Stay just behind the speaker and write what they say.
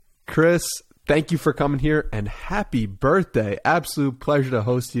Chris, thank you for coming here and happy birthday. Absolute pleasure to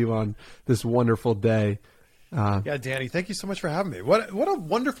host you on this wonderful day. Yeah, Danny, thank you so much for having me. What a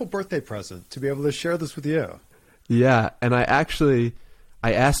wonderful birthday present to be able to share this with you. Yeah, and I asked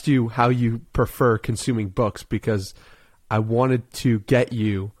you how you prefer consuming books because I wanted to get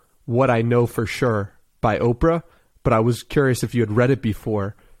you What I Know for Sure by Oprah, but I was curious if you had read it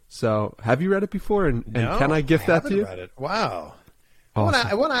before. So have you read it before? And can I gift that to you? Read it. Wow. Awesome.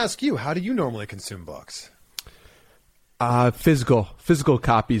 I want to ask you, how do you normally consume books? Physical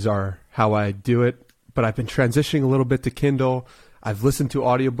copies are how I do it, but I've been transitioning a little bit to Kindle. I've listened to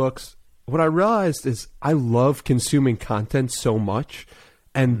audiobooks. What I realized is I love consuming content so much,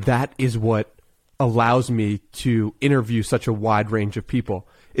 and that is what allows me to interview such a wide range of people.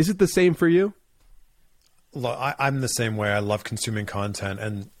 Is it the same for you? Look, I'm the same way. I love consuming content,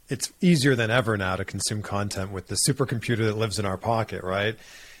 and it's easier than ever now to consume content with the supercomputer that lives in our pocket, right?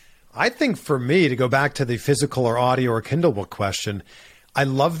 I think for me, to go back to the physical or audio or Kindle book question, I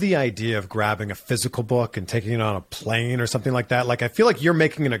love the idea of grabbing a physical book and taking it on a plane or something like that. Like, I feel like you're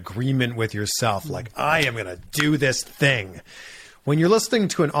making an agreement with yourself. Like, I am going to do this thing. When you're listening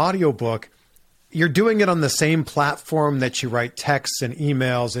to an audiobook, you're doing it on the same platform that you write texts and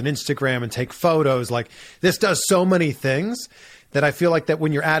emails and Instagram and take photos. Like, this does so many things that I feel like that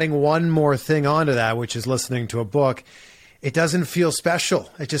when you're adding one more thing onto that, which is listening to a book, it doesn't feel special.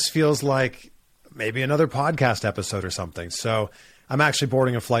 It just feels like maybe another podcast episode or something. So I'm actually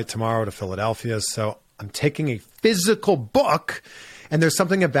boarding a flight tomorrow to Philadelphia. So I'm taking a physical book, and there's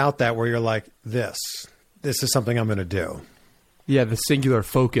something about that where you're like, this is something I'm going to do. Yeah, the singular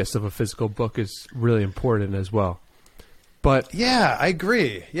focus of a physical book is really important as well. But yeah, I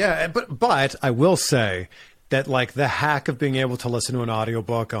agree. Yeah, but I will say that, like, the hack of being able to listen to an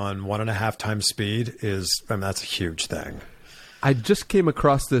audiobook on 1.5 times speed is, I mean, that's a huge thing. I just came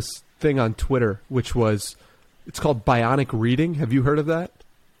across this thing on Twitter, which was, it's called bionic reading. Have you heard of that?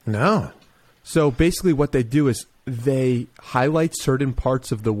 No. So basically what they do is they highlight certain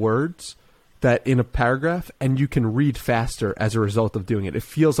parts of the words that in a paragraph, and you can read faster as a result of doing it. It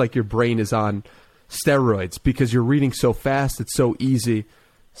feels like your brain is on steroids because you're reading so fast. It's so easy.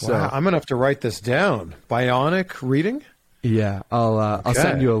 So, wow, I'm going to have to write this down. Bionic reading? Yeah, I'll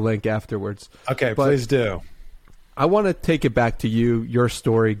send you a link afterwards. Okay, please do. I want to take it back to you, your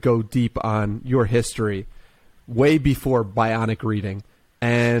story, go deep on your history, way before bionic reading.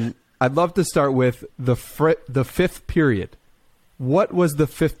 And I'd love to start with the fifth period. What was the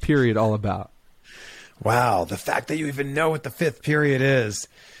fifth period all about? Wow, the fact that you even know what the fifth period is.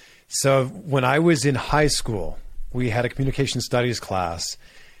 So when I was in high school, we had a communication studies class,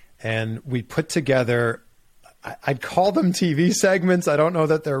 and we put together, I'd call them TV segments. I don't know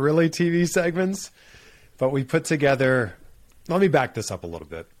that they're really TV segments, but we put together, let me back this up a little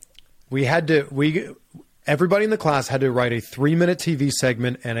bit. Everybody in the class had to write a 3-minute TV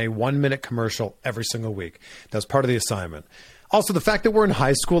segment and a 1-minute commercial every single week. That was part of the assignment. Also, the fact that we're in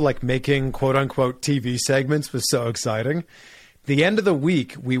high school, like making quote unquote TV segments was so exciting. The end of the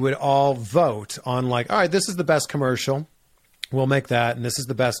week, we would all vote on, like, all right, this is the best commercial, we'll make that. And this is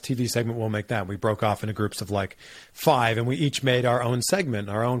the best TV segment, we'll make that. We broke off into groups of like 5, and we each made our own segment,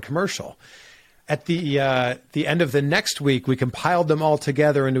 our own commercial. At the end of the next week, we compiled them all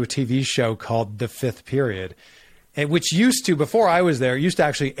together into a TV show called The Fifth Period, and which used to, before I was there, used to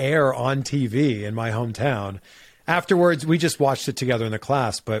actually air on TV in my hometown. Afterwards, we just watched it together in the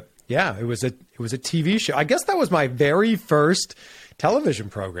class. But yeah, it was a TV show. I guess that was my very first television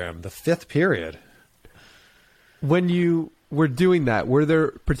program, The Fifth Period. When you were doing that, were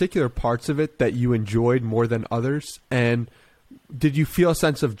there particular parts of it that you enjoyed more than others? And did you feel a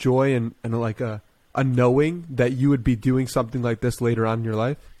sense of joy and like a knowing that you would be doing something like this later on in your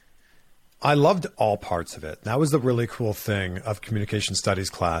life? I loved all parts of it. That was the really cool thing of communication studies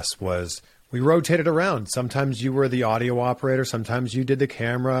class, was we rotated around. Sometimes you were the audio operator. Sometimes you did the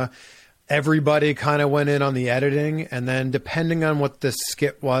camera. Everybody kind of went in on the editing. And then depending on what the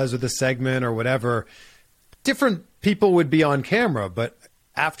skit was or the segment or whatever, different people would be on camera. But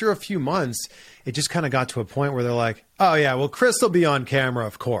after a few months, it just kind of got to a point where they're like, oh yeah, well, Chris will be on camera,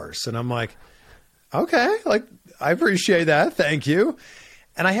 of course. And I'm like, okay, like, I appreciate that. Thank you.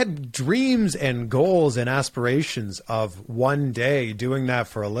 And I had dreams and goals and aspirations of one day doing that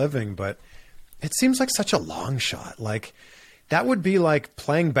for a living, but it seems like such a long shot. Like, that would be like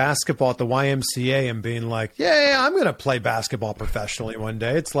playing basketball at the YMCA and being like, yeah, I'm going to play basketball professionally one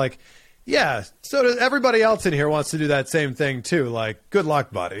day. It's like, yeah, so does everybody else in here wants to do that same thing too. Like, good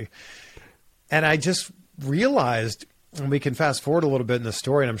luck, buddy. And I just realized, and we can fast forward a little bit in the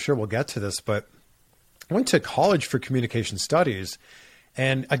story, and I'm sure we'll get to this, but I went to college for communication studies.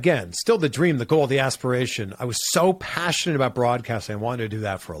 And again, still the dream, the goal, the aspiration. I was so passionate about broadcasting. I wanted to do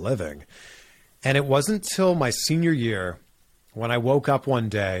that for a living. And it wasn't till my senior year when I woke up one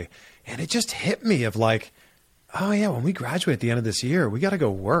day and it just hit me of like, oh yeah, when we graduate at the end of this year, we got to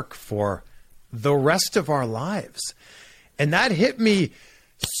go work for the rest of our lives. And that hit me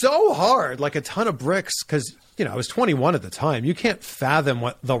so hard, like a ton of bricks, because, I was 21 at the time. You can't fathom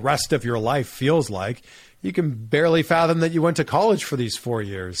what the rest of your life feels like. You can barely fathom that you went to college for these 4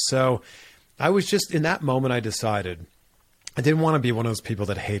 years. So I was just, in that moment, I decided I didn't want to be one of those people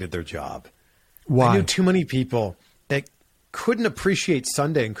that hated their job. Why? I knew too many people that couldn't appreciate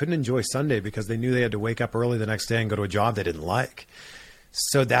Sunday and couldn't enjoy Sunday because they knew they had to wake up early the next day and go to a job they didn't like.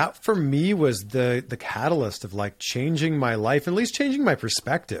 So that for me was the catalyst of like changing my life, at least changing my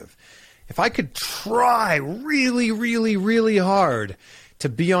perspective. If I could try really, really, really hard to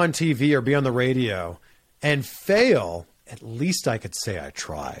be on TV or be on the radio and fail, at least I could say I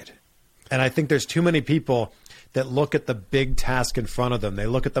tried. And I think there's too many people that look at the big task in front of them. They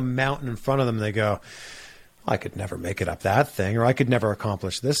look at the mountain in front of them and they go, I could never make it up that thing, or I could never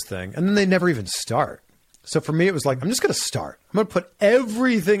accomplish this thing. And then they never even start. So for me, it was like, I'm just going to start. I'm going to put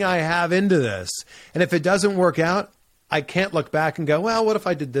everything I have into this. And if it doesn't work out, I can't look back and go, well, what if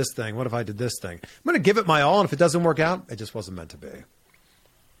I did this thing? What if I did this thing? I'm going to give it my all. And if it doesn't work out, it just wasn't meant to be.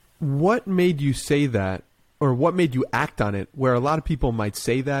 What made you say that, or what made you act on it, where a lot of people might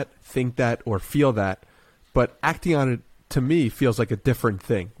say that, think that, or feel that, but acting on it, to me, feels like a different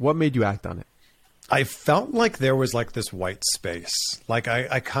thing? What made you act on it? I felt like there was like this white space. Like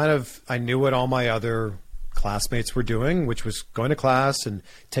I knew what all my other classmates were doing, which was going to class and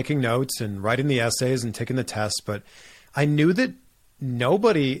taking notes and writing the essays and taking the tests. But I knew that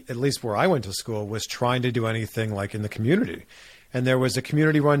nobody, at least where I went to school, was trying to do anything like in the community. And there was a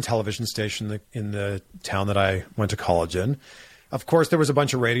community-run television station in the town that I went to college in. Of course, there was a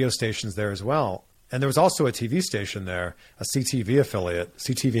bunch of radio stations there as well. And there was also a TV station there, a CTV affiliate,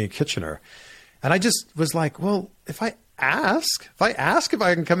 CTV in Kitchener. And I just was like, well, if I ask if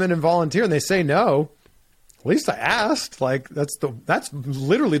I can come in and volunteer and they say no, at least I asked. Like that's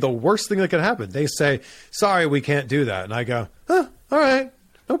literally the worst thing that could happen. They say, sorry, we can't do that. And I go, all right,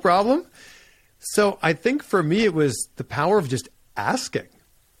 no problem. So I think for me, it was the power of just asking.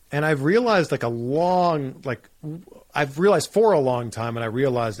 And I've realized for a long time, and I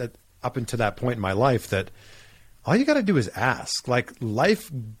realized that up until that point in my life that all you got to do is ask. Like life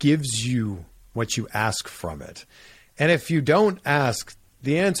gives you what you ask from it. And if you don't ask,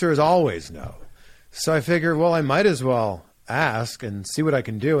 the answer is always no. So I figured, well, I might as well ask and see what I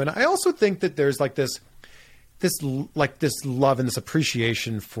can do. And I also think that there's like this love and this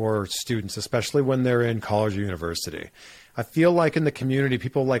appreciation for students, especially when they're in college or university. I feel like in the community,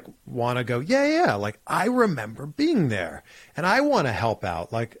 people like want to go, yeah, like I remember being there and I want to help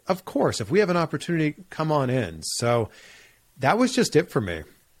out. Like, of course, if we have an opportunity, come on in. So that was just it for me.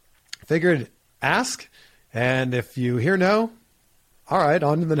 Figured ask. And if you hear no, all right,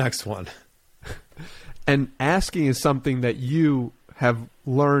 on to the next one. And asking is something that you have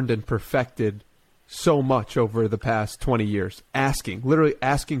learned and perfected so much over the past 20 years. Literally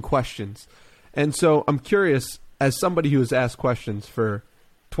asking questions. And so I'm curious, as somebody who has asked questions for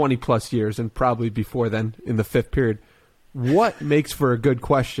 20 plus years and probably before then in the fifth period, what makes for a good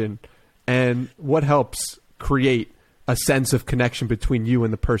question and what helps create a sense of connection between you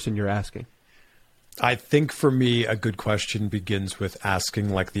and the person you're asking? I think for me, a good question begins with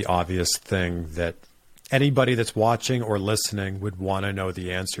asking like the obvious thing that anybody that's watching or listening would want to know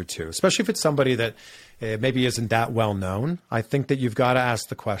the answer to, especially if it's somebody that maybe isn't that well known. I think that you've got to ask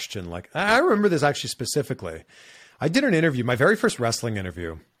the question. Like, I remember this actually specifically. I did an interview. My very first wrestling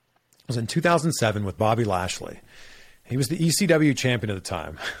interview was in 2007 with Bobby Lashley. He was the ECW champion at the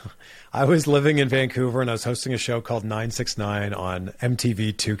time. I was living in Vancouver and I was hosting a show called 969 on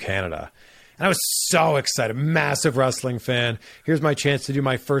MTV2 Canada. And I was so excited, massive wrestling fan. Here's my chance to do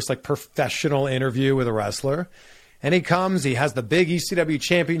my first like professional interview with a wrestler. And he comes, he has the big ECW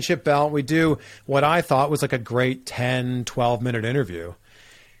championship belt. We do what I thought was like a great 10, 12-minute interview.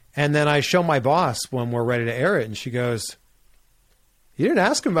 And then I show my boss when we're ready to air it. And she goes, you didn't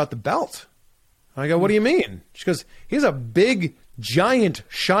ask him about the belt. And I go, what do you mean? She goes, he has a big, giant,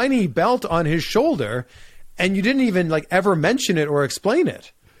 shiny belt on his shoulder. And you didn't even like ever mention it or explain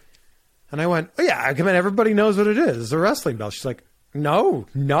it. And I went, oh yeah, I mean, everybody knows what it is. It's a wrestling belt. She's like, no,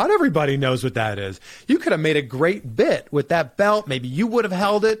 not everybody knows what that is. You could have made a great bit with that belt. Maybe you would have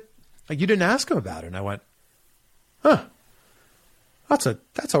held it. Like you didn't ask him about it. And I went, huh,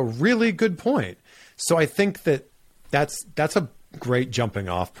 that's a really good point. So I think that's a great jumping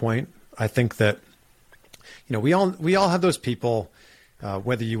off point. I think that, we all have those people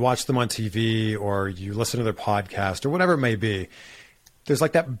whether you watch them on TV or you listen to their podcast or whatever it may be, there's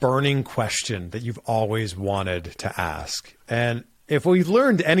like that burning question that you've always wanted to ask. And if we've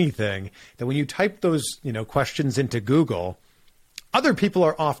learned anything, that when you type those, questions into Google, other people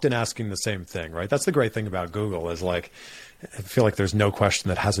are often asking the same thing, right? That's the great thing about Google is like, I feel like there's no question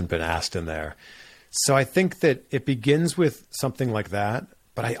that hasn't been asked in there. So I think that it begins with something like that,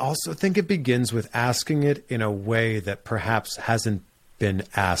 but I also think it begins with asking it in a way that perhaps hasn't been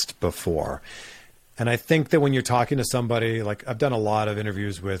asked before. And I think that when you're talking to somebody, like I've done a lot of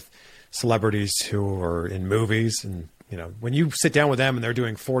interviews with celebrities who are in movies, and when you sit down with them and they're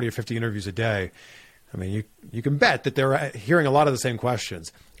doing 40 or 50 interviews a day, I mean, you can bet that they're hearing a lot of the same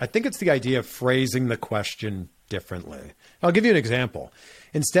questions. I think it's the idea of phrasing the question differently. I'll give you an example.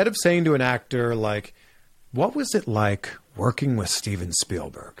 Instead of saying to an actor like, what was it like working with Steven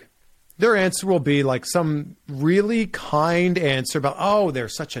Spielberg? Their answer will be like some really kind answer about, oh, they're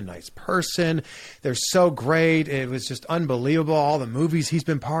such a nice person. They're so great. It was just unbelievable. All the movies he's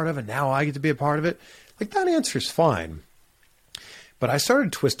been part of, and now I get to be a part of it. Like that answer is fine. But I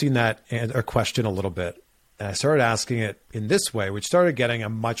started twisting that question a little bit. And I started asking it in this way, which started getting a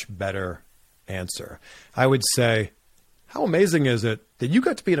much better answer. I would say, how amazing is it that you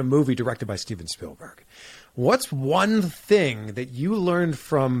got to be in a movie directed by Steven Spielberg? What's one thing that you learned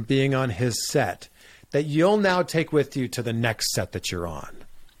from being on his set that you'll now take with you to the next set that you're on?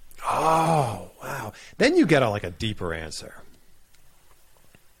 Oh, wow. Then you get a deeper answer.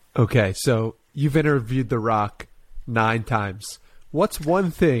 Okay, so you've interviewed The Rock 9 times. What's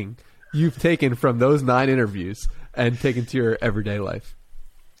one thing you've taken from those 9 interviews and taken to your everyday life?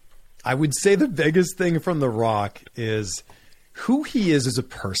 I would say the biggest thing from The Rock is who he is as a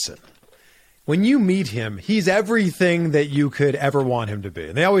person. When you meet him, he's everything that you could ever want him to be.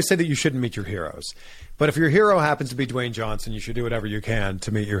 And they always say that you shouldn't meet your heroes. But if your hero happens to be Dwayne Johnson, you should do whatever you can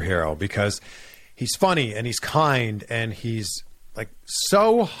to meet your hero because he's funny and he's kind and he's like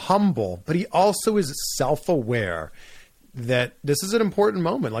so humble, but he also is self-aware that this is an important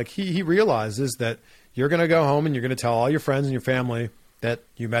moment. Like he realizes that you're going to go home and you're going to tell all your friends and your family that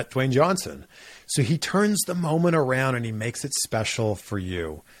you met Dwayne Johnson. So he turns the moment around and he makes it special for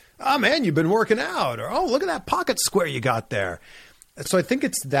you. Oh man, you've been working out, or oh, look at that pocket square you got there. So I think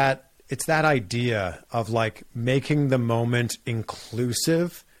it's that idea of like making the moment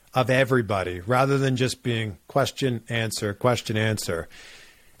inclusive of everybody rather than just being question, answer.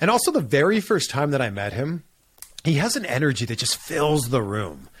 And also the very first time that I met him, he has an energy that just fills the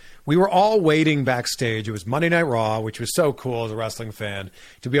room. We were all waiting backstage. It was Monday Night Raw, which was so cool as a wrestling fan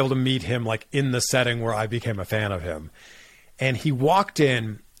to be able to meet him like in the setting where I became a fan of him. And he walked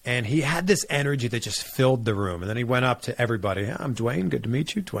in and he had this energy that just filled the room. And then he went up to everybody. "Yeah, I'm Dwayne. Good to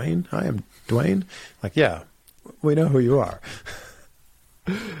meet you, Dwayne. Hi, I'm Dwayne." Like, yeah, we know who you are.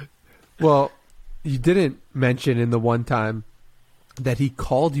 Well, you didn't mention in the one time that he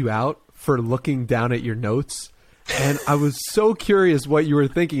called you out for looking down at your notes. And I was so curious what you were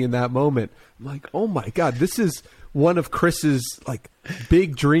thinking in that moment. I'm like, oh my God, this is one of Chris's like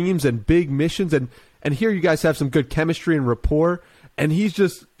big dreams and big missions. And here you guys have some good chemistry and rapport. And he's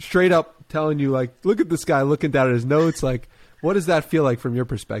just straight up telling you like, look at this guy looking down at his notes. Like, what does that feel like from your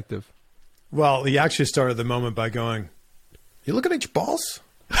perspective? Well, he actually started the moment by going, "You looking at your balls?"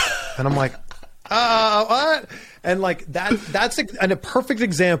 And I'm like, what? And like that's a perfect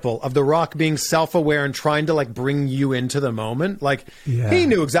example of The Rock being self-aware and trying to like bring you into the moment. Like He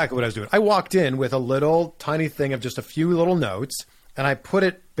knew exactly what I was doing. I walked in with a little tiny thing of just a few little notes and I put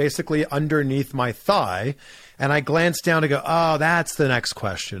it basically underneath my thigh and I glanced down to go, oh, that's the next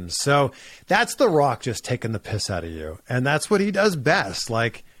question. So that's The Rock just taking the piss out of you. And that's what he does best.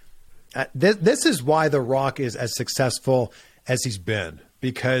 Like this is why The Rock is as successful as he's been,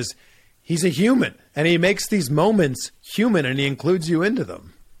 because he's a human and he makes these moments human and he includes you into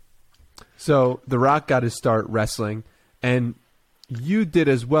them. So The Rock got his start wrestling and you did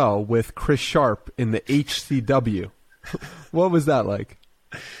as well with Chris Sharp in the HCW. What was that like?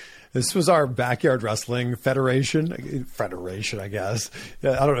 This was our backyard wrestling federation, I guess.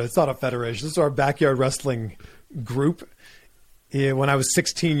 Yeah, I don't know. It's not a federation. This is our backyard wrestling group when I was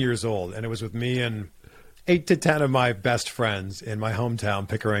 16 years old. And it was with me and 8 to 10 of my best friends in my hometown,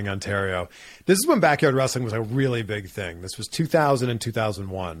 Pickering, Ontario. This is when backyard wrestling was a really big thing. This was 2000 and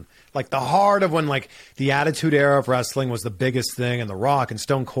 2001. Like the heart of when like the Attitude Era of wrestling was the biggest thing, and The Rock and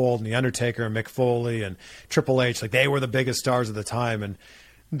Stone Cold and The Undertaker and Mick Foley and Triple H, like they were the biggest stars at the time. And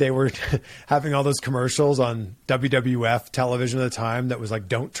they were having all those commercials on WWF television at the time that was like,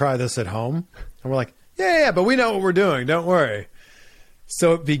 "Don't try this at home." And we're like, yeah, but we know what we're doing. Don't worry.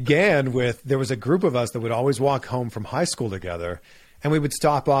 So it began with, there was a group of us that would always walk home from high school together. and we would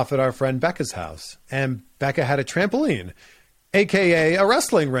stop off at our friend Becca's house. And Becca had a trampoline, AKA a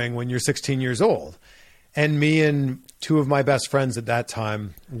wrestling ring when you're 16 years old. And me and two of my best friends at that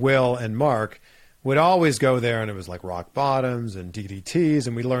time, Will and Mark, would always go there, and it was like rock bottoms and DDTs.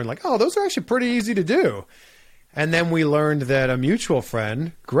 And we learned like, oh, those are actually pretty easy to do. And then we learned that a mutual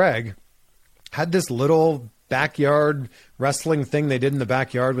friend, Greg, had this little backyard wrestling thing they did in the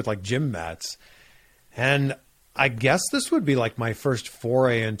backyard with like gym mats. And I guess this would be like my first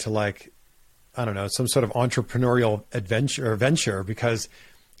foray into like, I don't know, some sort of entrepreneurial venture, because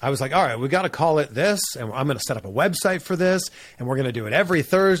I was like, all right, we got to call it this, and I'm going to set up a website for this, and we're going to do it every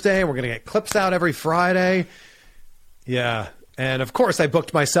Thursday, and we're going to get clips out every Friday. Yeah. And of course I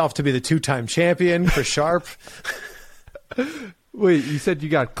booked myself to be the 2-time champion, Chris Sharp. Wait, you said you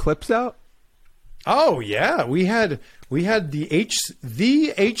got clips out? Oh yeah. We had the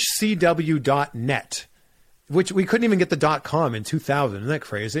hcw.net, which we couldn't even get the .com in 2000. Isn't that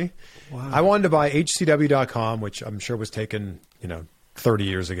crazy? Wow. I wanted to buy hcw.com, which I'm sure was taken, 30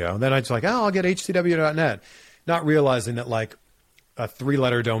 years ago. And then I was like, oh, I'll get hcw.net, not realizing that like a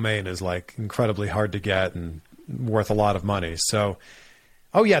 3-letter domain is like incredibly hard to get and worth a lot of money. So,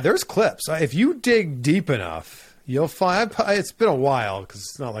 oh yeah, there's clips. If you dig deep enough, you'll find, it's been a while because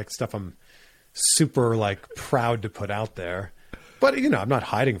it's not like stuff I'm super like proud to put out there, but I'm not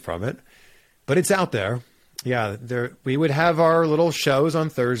hiding from it, but it's out there. Yeah. We would have our little shows on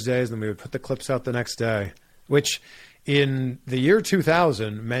Thursdays, and we would put the clips out the next day, which in the year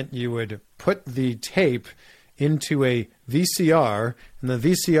 2000 meant you would put the tape into a VCR, and the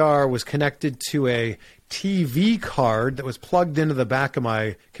VCR was connected to a TV card that was plugged into the back of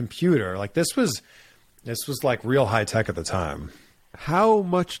my computer. Like this was like real high tech at the time. How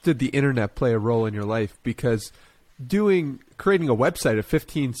much did the internet play a role in your life? Because creating a website at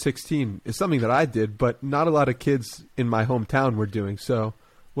 15, 16 is something that I did, but not a lot of kids in my hometown were doing. So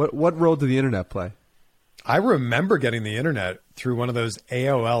what role did the internet play? I remember getting the internet through one of those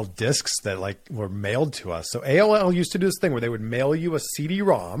AOL discs that like were mailed to us. So AOL used to do this thing where they would mail you a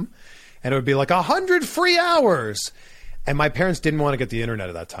CD-ROM, and it would be like 100 free hours. And my parents didn't want to get the internet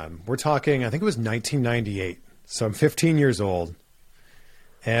at that time. We're talking, I think it was 1998. So I'm 15 years old.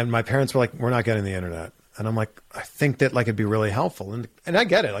 And my parents were like, we're not getting the internet. And I'm like, I think that like it'd be really helpful. And I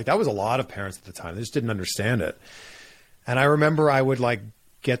get it. Like that was a lot of parents at the time. They just didn't understand it. And I remember I would like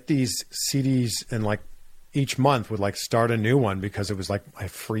get these CDs and like each month would like start a new one because it was like my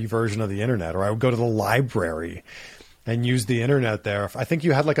free version of the internet. Or I would go to the library and use the internet there. I think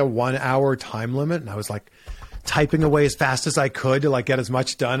you had like a 1-hour time limit, and I was like typing away as fast as I could to like get as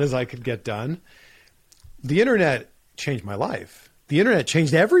much done as I could get done. The internet changed my life. The internet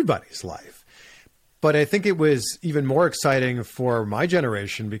changed everybody's life. But I think it was even more exciting for my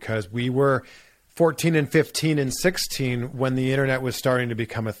generation because we were 14 and 15 and 16 when the internet was starting to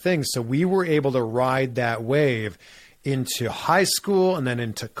become a thing. So we were able to ride that wave into high school and then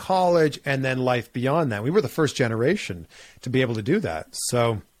into college and then life beyond that. We were the first generation to be able to do that.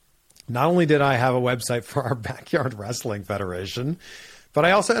 So not only did I have a website for our backyard wrestling federation, but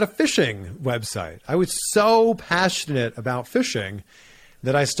I also had a fishing website. I was so passionate about fishing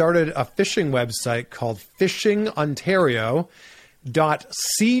that I started a fishing website called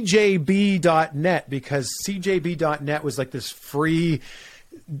fishingontario.cjb.net because cjb.net was like this free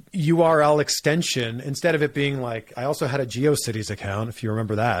URL extension. Instead of it being like, I also had a GeoCities account, if you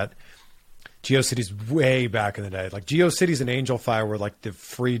remember that. GeoCities way back in the day. Like GeoCities and AngelFire were like the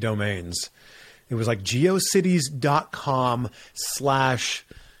free domains. It was like geocities.com/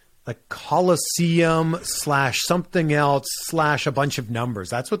 like Coliseum / something else / a bunch of numbers.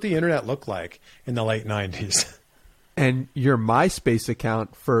 That's what the internet looked like in the late 90s. And your MySpace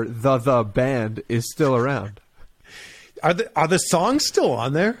account for the band is still around. Are the songs still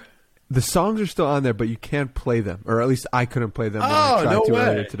on there? The songs are still on there, but you can't play them, or at least I couldn't play them when I tried to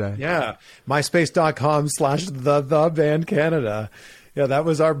earlier today. Yeah, MySpace.com / the band Canada. Yeah, that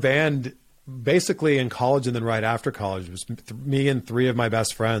was our band. Basically in college and then right after college. It was me and 3 of my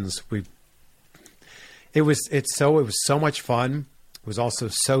best friends. It was so much fun. It was also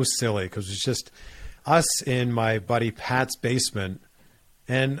so silly because it was just us in my buddy Pat's basement.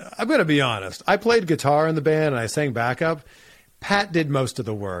 And I'm going to be honest, I played guitar in the band and I sang backup. Pat did most of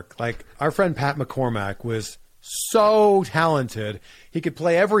the work. Like our friend Pat McCormack was so talented. He could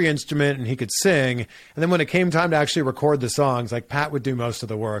play every instrument and he could sing. And then when it came time to actually record the songs, like Pat would do most of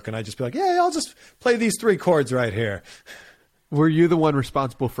the work. And I'd just be like, yeah, I'll just play these 3 chords right here. Were you the one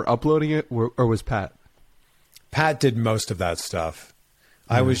responsible for uploading it or was Pat? Pat did most of that stuff.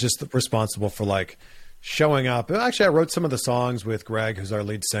 I was just responsible for like showing up. Actually, I wrote some of the songs with Greg, who's our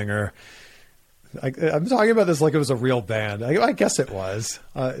lead singer. I'm talking about this like it was a real band. I guess it was.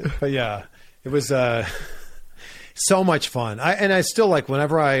 But yeah, it was so much fun. I still like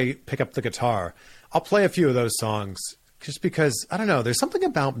whenever I pick up the guitar, I'll play a few of those songs just because, I don't know, there's something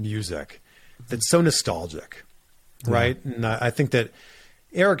about music that's so nostalgic, right? And I think that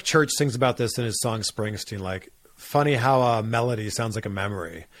Eric Church sings about this in his song Springsteen, like, funny how a melody sounds like a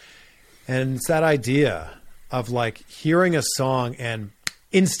memory. And it's that idea of like hearing a song and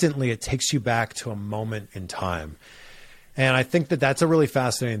instantly it takes you back to a moment in time. And I think that that's a really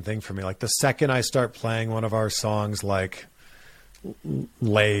fascinating thing for me. Like the second I start playing one of our songs, like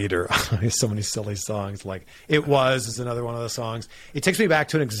Laid, or so many silly songs, like It Was is another one of the songs. It takes me back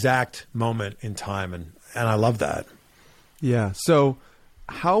to an exact moment in time. And I love that. Yeah. So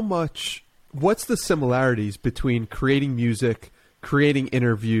what's the similarities between creating music, creating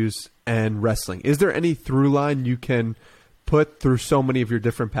interviews, and wrestling? Is there any through line you can put through so many of your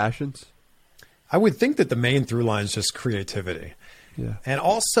different passions? I would think that the main through line is just creativity. Yeah. And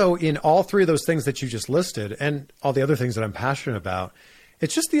also in all three of those things that you just listed and all the other things that I'm passionate about,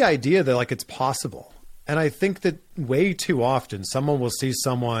 it's just the idea that like it's possible. And I think that way too often someone will see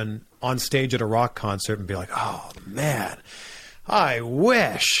someone on stage at a rock concert and be like, oh man, I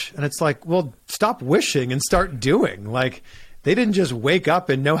wish. And it's like, well, stop wishing and start doing. Like they didn't just wake up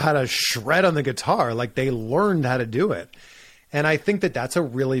and know how to shred on the guitar. Like they learned how to do it. And I think that that's a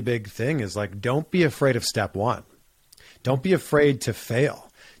really big thing is like, don't be afraid of step one. Don't be afraid to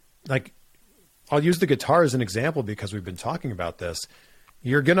fail. Like I'll use the guitar as an example because we've been talking about this.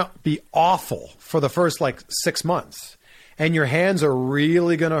 You're going to be awful for the first like 6 months and your hands are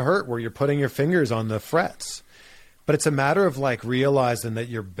really going to hurt where you're putting your fingers on the frets. But it's a matter of like realizing that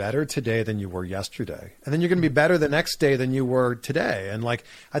you're better today than you were yesterday. And then you're going to be better the next day than you were today. And like,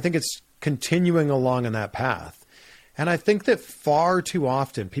 I think it's continuing along in that path. And I think that far too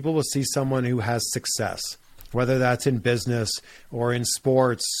often people will see someone who has success, whether that's in business or in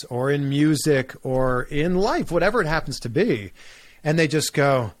sports or in music or in life, whatever it happens to be. And they just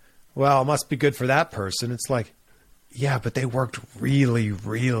go, well, it must be good for that person. It's like, yeah, but they worked really,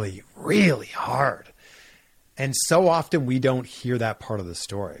 really, really hard. And so often we don't hear that part of the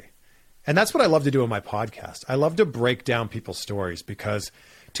story. And that's what I love to do on my podcast. I love to break down people's stories because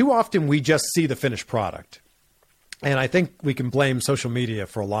too often we just see the finished product. And I think we can blame social media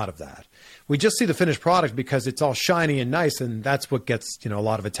for a lot of that. We just see the finished product because it's all shiny and nice. And that's what gets, a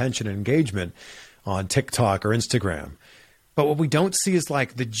lot of attention and engagement on TikTok or Instagram. But what we don't see is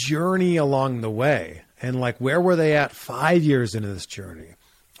like the journey along the way. And like, where were they at 5 years into this journey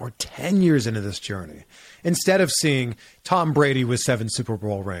or 10 years into this journey? Instead of seeing Tom Brady with 7 Super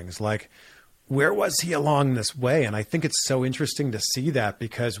Bowl rings, like where was he along this way? And I think it's so interesting to see that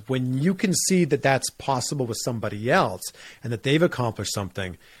because when you can see that that's possible with somebody else and that they've accomplished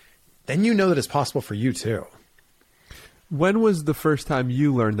something, then you know that it's possible for you too. When was the first time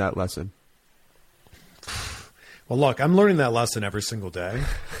you learned that lesson? Well, look, I'm learning that lesson every single day,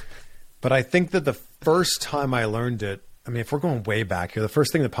 but I think that the first time I learned it, I mean, if we're going way back here, the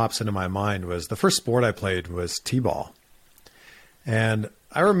first thing that pops into my mind was the first sport I played was t-ball. And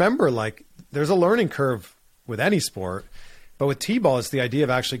I remember like there's a learning curve with any sport, but with t-ball, it's the idea of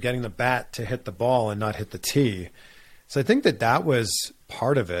actually getting the bat to hit the ball and not hit the tee. So I think that that was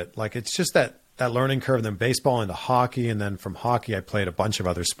part of it. Like it's just that learning curve, and then baseball into hockey. And then from hockey, I played a bunch of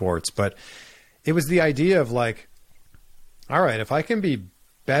other sports, but it was the idea of like, all right, if I can be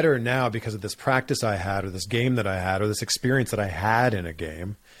better now because of this practice I had or this game that I had or this experience that I had in a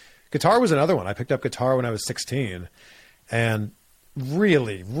game. Guitar was another one. I picked up guitar when I was 16 and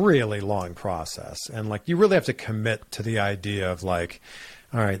really, really long process. And like, you really have to commit to the idea of like,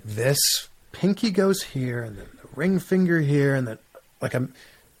 all right, this pinky goes here and then the ring finger here. And then like,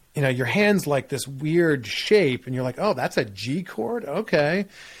 your hand's like this weird shape and you're like, oh, that's a G chord. Okay.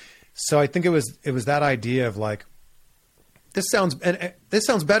 So I think it was that idea of like, this sounds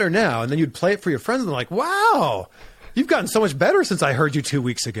better now. And then you'd play it for your friends and they're like, wow, you've gotten so much better since I heard you 2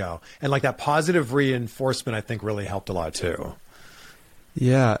 weeks ago. And like that positive reinforcement, I think really helped a lot too.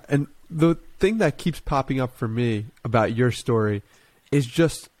 Yeah. And the thing that keeps popping up for me about your story is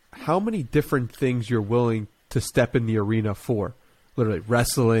just how many different things you're willing to step in the arena for. Literally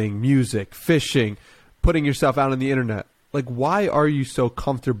wrestling, music, fishing, putting yourself out on the internet. Like, why are you so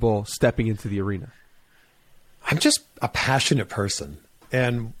comfortable stepping into the arena? I'm just a passionate person.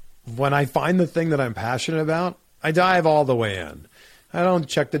 And when I find the thing that I'm passionate about, I dive all the way in. I don't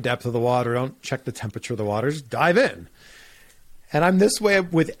check the depth of the water. I don't check the temperature of the water. Just dive in. And I'm this way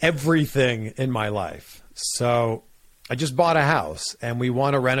with everything in my life. So I just bought a house and we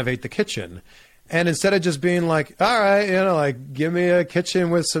want to renovate the kitchen. And instead of just being like, all right, like give me a kitchen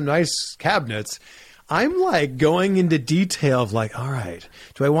with some nice cabinets, I'm like going into detail of like, all right,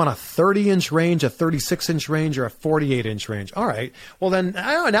 do I want a 30-inch range, a 36-inch range, or a 48-inch range? All right, well then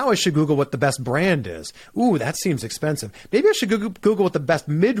now I should Google what the best brand is. Ooh, that seems expensive. Maybe I should Google what the best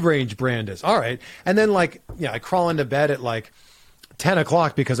mid-range brand is. All right, and then like, I crawl into bed at like 10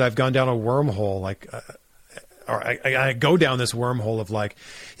 o'clock because I've gone down a wormhole, like, or I go down this wormhole of like,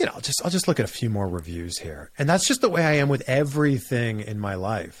 I'll just look at a few more reviews here. And that's just the way I am with everything in my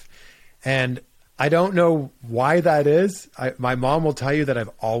life. And I don't know why that is. My mom will tell you that I've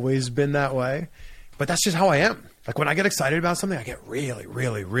always been that way, but that's just how I am. Like when I get excited about something, I get really,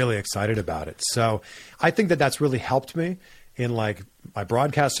 really, really excited about it. So I think that that's really helped me in like my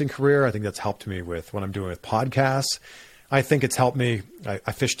broadcasting career. I think that's helped me with what I'm doing with podcasts. I think it's helped me.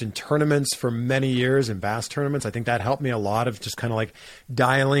 I fished in tournaments for many years, in bass tournaments. I think that helped me a lot of just kind of like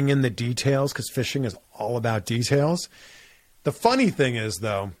dialing in the details, because fishing is all about details. The funny thing is,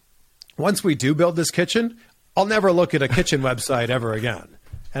 though, once we do build this kitchen, I'll never look at a kitchen website ever again.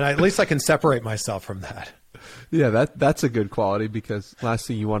 And at least I can separate myself from that. Yeah, that's a good quality, because last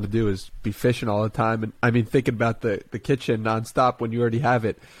thing you want to do is be fishing all the time. And I mean, thinking about the kitchen nonstop when you already have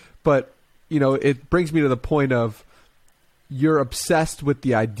it. But, it brings me to the point of, you're obsessed with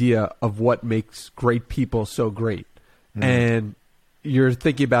the idea of what makes great people so great. And you're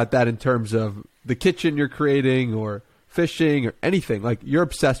thinking about that in terms of the kitchen you're creating or fishing or anything. Like, you're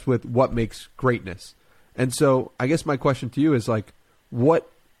obsessed with what makes greatness. And so I guess my question to you is like, what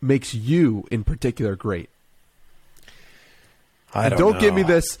makes you in particular great? Don't give me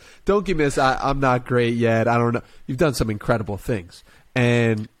this. Don't give me this. I'm not great yet. I don't know. You've done some incredible things,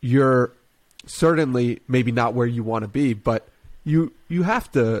 and you're certainly maybe not where you want to be, but you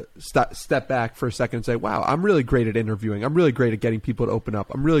have to step back for a second and say, wow, I'm really great at interviewing. I'm really great at getting people to open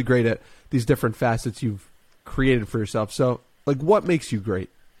up. I'm really great at these different facets you've created for yourself. So, like, what makes you great?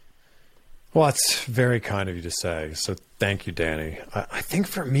 Well, it's very kind of you to say. So thank you, Danny. I think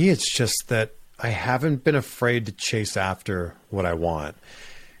for me, it's just that I haven't been afraid to chase after what I want.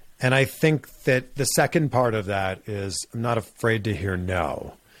 And I think that the second part of that is I'm not afraid to hear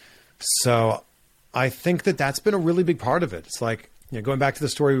no. So I think that that's been a really big part of it. It's like, going back to the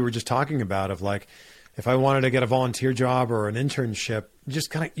story we were just talking about of like, if I wanted to get a volunteer job or an internship,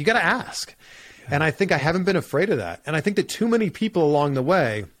 you got to ask. Yeah. And I think I haven't been afraid of that. And I think that too many people along the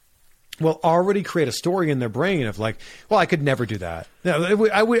way will already create a story in their brain of like, well, I could never do that. No,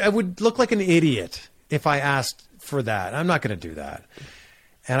 I would look like an idiot if I asked for that. I'm not going to do that.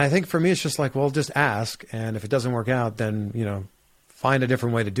 And I think for me, it's just like, well, just ask. And if it doesn't work out, then, find a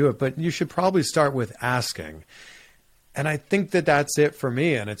different way to do it. But you should probably start with asking. And I think that that's it for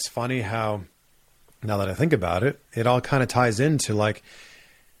me. And it's funny how, now that I think about it, it all kind of ties into like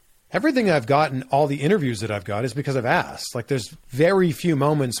everything I've gotten, all the interviews that I've got is because I've asked. Like there's very few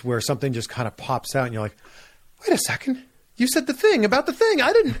moments where something just kind of pops out and you're like, wait a second, you said the thing about the thing.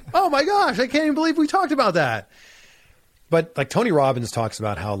 I didn't, oh my gosh, I can't even believe we talked about that. But like Tony Robbins talks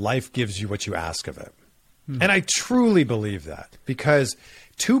about how life gives you what you ask of it. And I truly believe that, because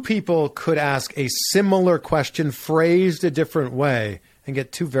two people could ask a similar question phrased a different way and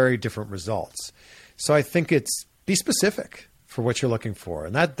get two very different results. So I think it's be specific for what you're looking for.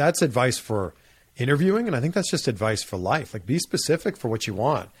 And that's advice for interviewing. And I think that's just advice for life. Like be specific for what you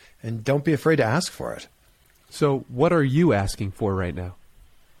want and don't be afraid to ask for it. So what are you asking for right now?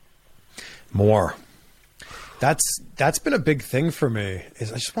 More. That's been a big thing for me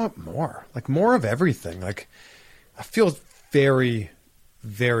is I just want more, like more of everything. Like I feel very,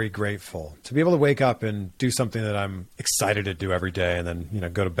 very grateful to be able to wake up and do something that I'm excited to do every day. And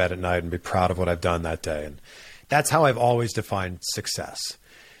then, go to bed at night and be proud of what I've done that day. And that's how I've always defined success.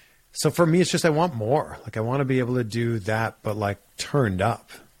 So for me, it's just, I want more. Like I want to be able to do that, but like turned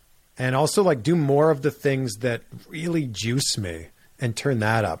up, and also like do more of the things that really juice me and turn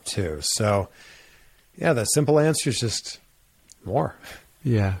that up too. So yeah, the simple answer is just more.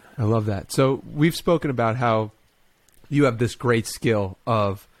 Yeah, I love that. So we've spoken about how you have this great skill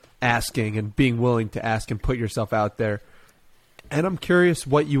of asking and being willing to ask and put yourself out there. And I'm curious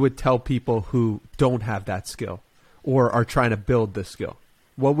what you would tell people who don't have that skill or are trying to build this skill.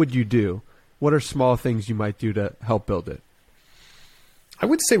 What would you do? What are small things you might do to help build it? I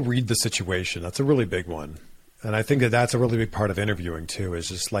would say read the situation. That's a really big one. And I think that that's a really big part of interviewing too, is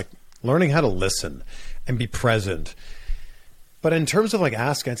just like learning how to listen and be present. But in terms of like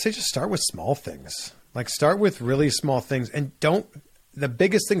asking, I'd say just start with small things. Like start with really small things, and the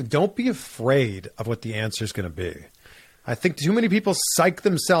biggest thing, don't be afraid of what the answer is going to be. I think too many people psych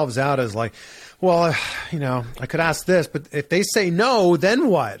themselves out as like, well, I could ask this, but if they say no, then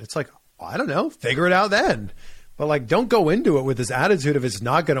what? It's like, well, I don't know, figure it out then. But like, don't go into it with this attitude of it's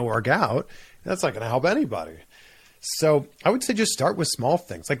not going to work out. That's not going to help anybody. So I would say just start with small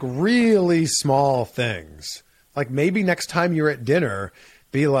things, like really small things. Like maybe next time you're at dinner,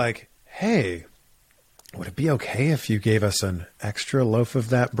 be like, hey, would it be okay if you gave us an extra loaf of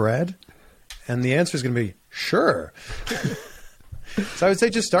that bread? And the answer is going to be, sure. So I would say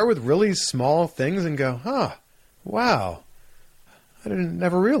just start with really small things and go, wow, I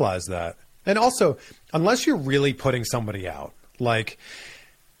never realize that. And also, unless you're really putting somebody out, like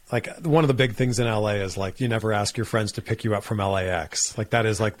one of the big things in LA is like, you never ask your friends to pick you up from LAX. Like that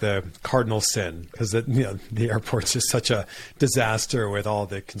is like the cardinal sin, because the airport's just such a disaster with all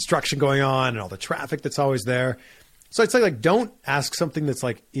the construction going on and all the traffic that's always there. So I'd say like, don't ask something that's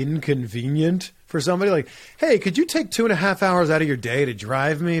like inconvenient for somebody. Like, hey, could you take 2.5 hours out of your day to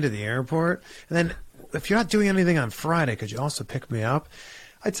drive me to the airport? And then if you're not doing anything on Friday, could you also pick me up?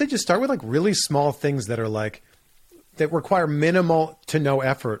 I'd say just start with like really small things that are like, that require minimal to no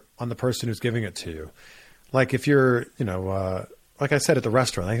effort on the person who's giving it to you. Like if you're, like I said at the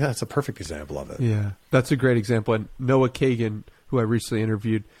restaurant, I think that's a perfect example of it. Yeah, that's a great example. And Noah Kagan, who I recently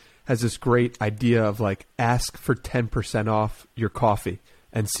interviewed, has this great idea of like, ask for 10% off your coffee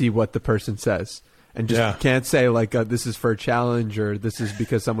and see what the person says. And just you can't say like, this is for a challenge or this is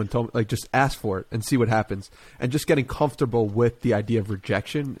because someone told me. Like, just ask for it and see what happens. And just getting comfortable with the idea of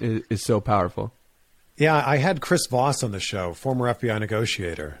rejection is so powerful. Yeah, I had Chris Voss on the show, former FBI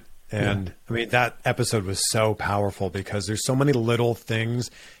negotiator. And I mean, that episode was so powerful because there's so many little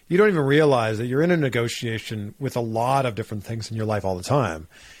things. You don't even realize that you're in a negotiation with a lot of different things in your life all the time.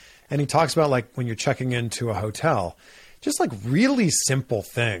 And he talks about like when you're checking into a hotel, just like really simple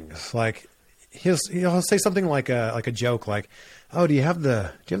things. Like he'll say something like a joke, like, "Oh, do you have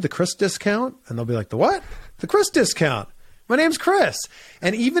the Chris discount?" And they'll be like, "The what?" "The Chris discount. My name's Chris."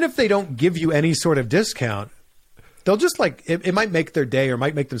 And even if they don't give you any sort of discount, they'll just like, it might make their day or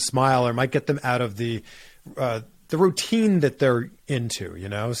might make them smile or might get them out of the routine that they're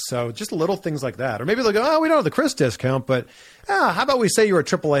into, So just little things like that. Or maybe they'll go, "Oh, we don't have the Chris discount, but how about we say you're a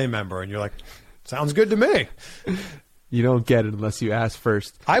AAA member?" And you're like, "Sounds good to me." You don't get it unless you ask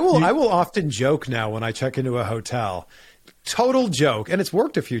first. I will often joke now when I check into a hotel. Total joke, and it's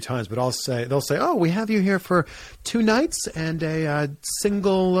worked a few times, but they'll say, "Oh, we have you here for 2 nights and a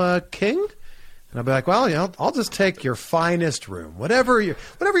single king." And I'll be like, "Well, I'll just take your finest room, whatever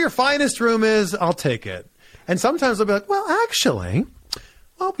your finest room is, I'll take it." And sometimes they'll be like, "Well, actually,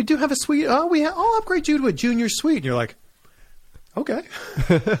 we do have a suite. I'll upgrade you to a junior suite." And you're like, "Okay."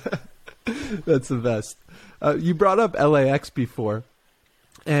 That's the best. You brought up LAX before,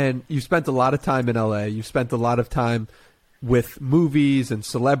 and you spent a lot of time in LA. You spent a lot of time with movies and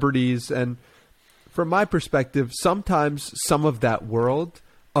celebrities. And from my perspective, sometimes some of that world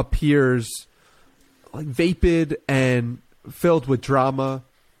appears like vapid and filled with drama.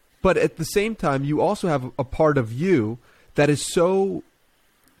 But at the same time, you also have a part of you that is so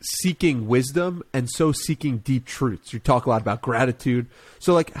seeking wisdom and so seeking deep truths. You talk a lot about gratitude.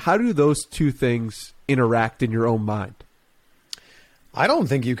 So like, how do those two things interact in your own mind? I don't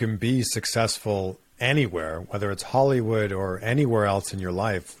think you can be successful anywhere, whether it's Hollywood or anywhere else in your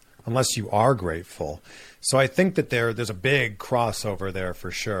life, unless you are grateful. So I think that there's a big crossover there for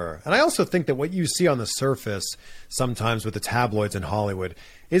sure. And I also think that what you see on the surface sometimes with the tabloids in Hollywood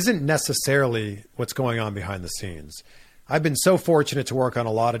isn't necessarily what's going on behind the scenes. I've been so fortunate to work on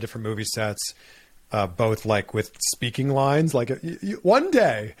a lot of different movie sets, both like with speaking lines. Like one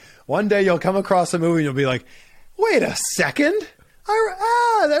day you'll come across a movie and you'll be like, "Wait a second.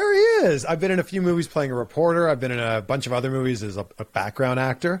 There he is." I've been in a few movies playing a reporter. I've been in a bunch of other movies as a background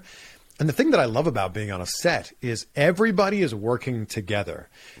actor. And the thing that I love about being on a set is everybody is working together,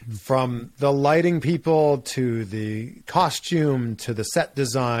 from the lighting people to the costume, to the set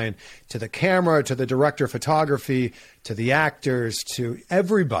design, to the camera, to the director of photography, to the actors, to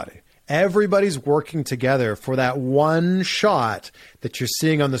everybody. Everybody's working together for that one shot that you're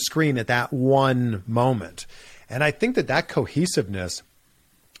seeing on the screen at that one moment. And I think that cohesiveness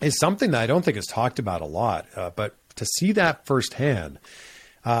is something that I don't think is talked about a lot, but to see that firsthand,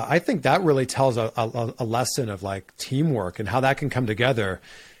 I think that really tells a lesson of like teamwork and how that can come together.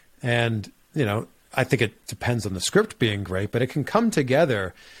 And, I think it depends on the script being great, but it can come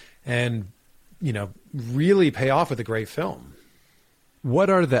together and, really pay off with a great film. What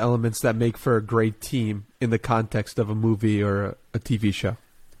are the elements that make for a great team in the context of a movie or a TV show?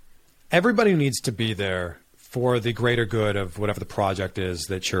 Everybody needs to be there for the greater good of whatever the project is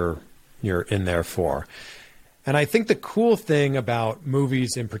that you're in there for. And I think the cool thing about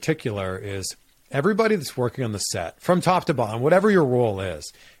movies in particular is everybody that's working on the set, from top to bottom, whatever your role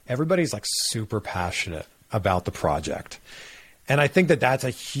is, everybody's like super passionate about the project. And I think that that's a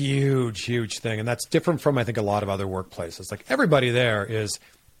huge, huge thing. And that's different from, I think, a lot of other workplaces. Like everybody there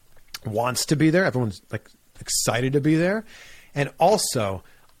wants to be there. Everyone's like excited to be there. And also,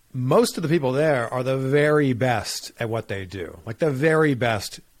 most of the people there are the very best at what they do. Like the very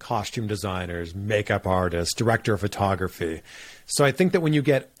best costume designers, makeup artists, director of photography. So I think that when you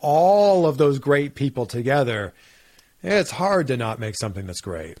get all of those great people together, it's hard to not make something that's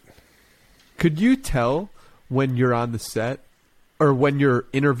great. Could you tell when you're on the set or when you're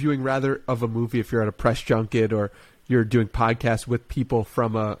interviewing rather of a movie, if you're at a press junket or you're doing podcasts with people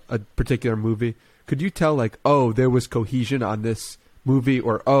from a particular movie, could you tell like, oh, there was cohesion on this movie,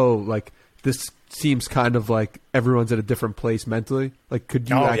 or oh, like this seems kind of like everyone's at a different place mentally? Like, could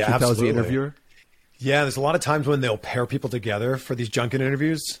you actually tell as the interviewer? Yeah, there's a lot of times when they'll pair people together for these junket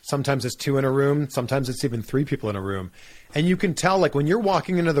interviews. Sometimes it's 2 in a room. Sometimes it's even 3 people in a room. And you can tell, like, when you're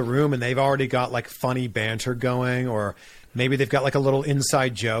walking into the room and they've already got, like, funny banter going, or maybe they've got, like, a little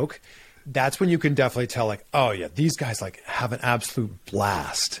inside joke, that's when you can definitely tell, like, oh, yeah, these guys, like, have an absolute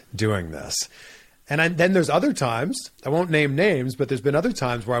blast doing this. And then there's other times, I won't name names, but there's been other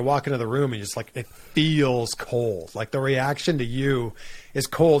times where I walk into the room and just like, it feels cold. Like the reaction to you is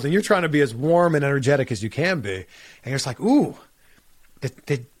cold and you're trying to be as warm and energetic as you can be. And you're just like, ooh,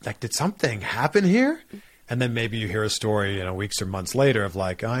 did something happen here? And then maybe you hear a story, weeks or months later of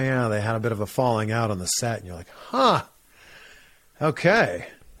like, oh yeah, they had a bit of a falling out on the set. And you're like, huh, okay.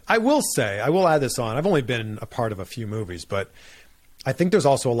 I will add this on. I've only been a part of a few movies, but I think there's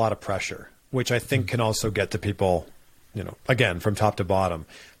also a lot of pressure, which I think can also get to people, again, from top to bottom.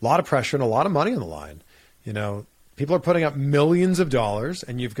 A lot of pressure and a lot of money on the line. People are putting up millions of dollars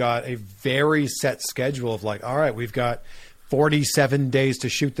and you've got a very set schedule of like, all right, we've got 47 days to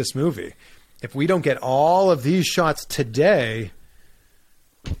shoot this movie. If we don't get all of these shots today,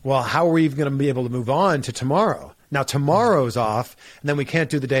 well, how are we even going to be able to move on to tomorrow? Now, tomorrow's off and then we can't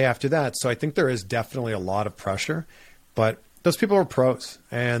do the day after that. So I think there is definitely a lot of pressure, but those people are pros,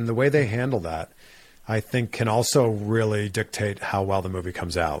 and the way they handle that, I think, can also really dictate how well the movie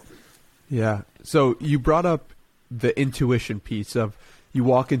comes out. Yeah. So you brought up the intuition piece of you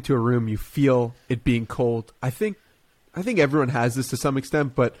walk into a room, you feel it being cold. I think everyone has this to some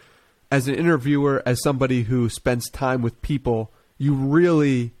extent, but as an interviewer, as somebody who spends time with people, you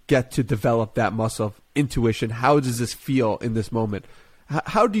really get to develop that muscle of intuition. How does this feel in this moment?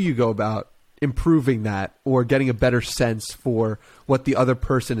 How do you go about improving that or getting a better sense for what the other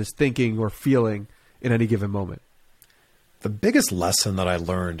person is thinking or feeling in any given moment? The biggest lesson that I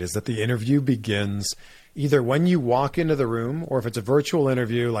learned is that the interview begins either when you walk into the room or if it's a virtual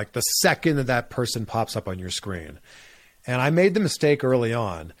interview, like the second that person pops up on your screen. And I made the mistake early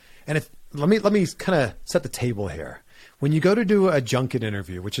on. And let me kind of set the table here. When you go to do a junket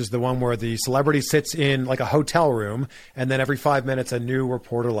interview, which is the one where the celebrity sits in like a hotel room and then every 5 minutes a new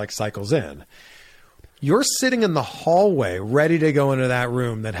reporter like cycles in, you're sitting in the hallway ready to go into that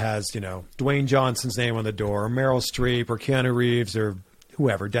room that has, Dwayne Johnson's name on the door or Meryl Streep or Keanu Reeves or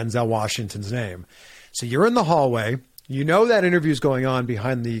whoever, Denzel Washington's name. So you're in the hallway, that interview is going on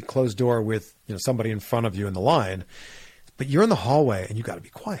behind the closed door with somebody in front of you in the line, but you're in the hallway and you got to be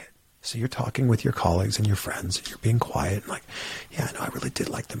quiet. So you're talking with your colleagues and your friends and you're being quiet and like, yeah, no, I really did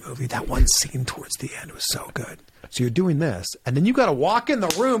like the movie. That one scene towards the end was so good. So you're doing this and then you got to walk in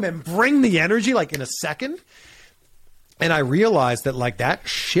the room and bring the energy like in a second. And I realized that like that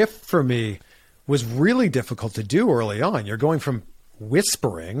shift for me was really difficult to do early on. You're going from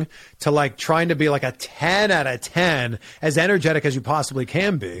whispering to like trying to be like a 10 out of 10, as energetic as you possibly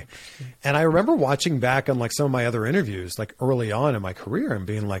can be. And I remember watching back on like some of my other interviews, like early on in my career and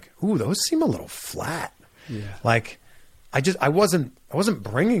being like, ooh, those seem a little flat. Yeah. Like I wasn't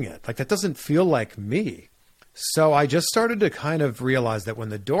bringing it. Like that doesn't feel like me. So I just started to kind of realize that when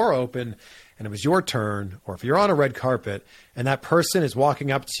the door opened and it was your turn, or if you're on a red carpet and that person is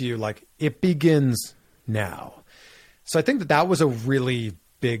walking up to you, like it begins now. So I think that was a really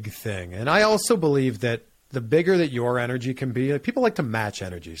big thing. And I also believe that the bigger that your energy can be, like people like to match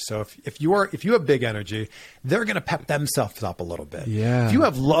energy. So if you have big energy, they're going to pep themselves up a little bit. Yeah. If you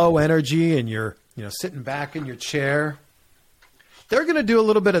have low energy and you're, sitting back in your chair, they're going to do a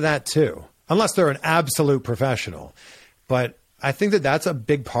little bit of that too, unless they're an absolute professional. But I think that that's a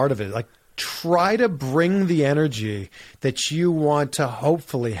big part of it. Like try to bring the energy that you want to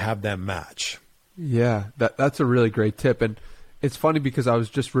hopefully have them match. Yeah, that's a really great tip. And it's funny because I was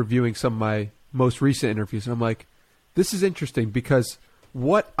just reviewing some of my most recent interviews and I'm like, this is interesting because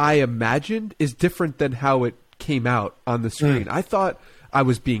what I imagined is different than how it came out on the screen. I thought I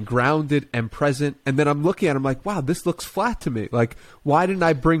was being grounded and present. And then I'm looking at it, I'm like, wow, this looks flat to me. Like, why didn't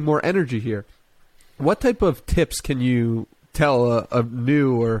I bring more energy here? What type of tips can you tell a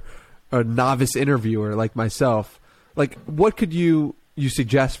new or a novice interviewer like myself? Like, what could you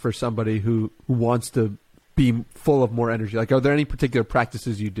suggest for somebody who wants to be full of more energy? Like, are there any particular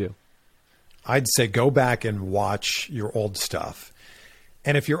practices you do? I'd say go back and watch your old stuff.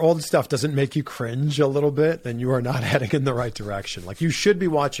 And if your old stuff doesn't make you cringe a little bit, then you are not heading in the right direction. Like, you should be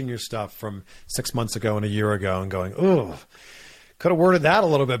watching your stuff from 6 months ago and a year ago and going, ooh, could have worded that a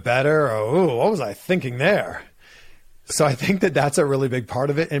little bit better. Or, ooh, what was I thinking there? So I think that that's a really big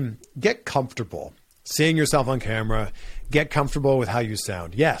part of it. And get comfortable seeing yourself on camera. Get comfortable with how you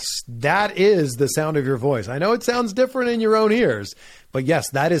sound. Yes, that is the sound of your voice. I know it sounds different in your own ears, but yes,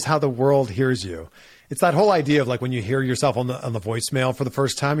 that is how the world hears you. It's that whole idea of like when you hear yourself on the voicemail for the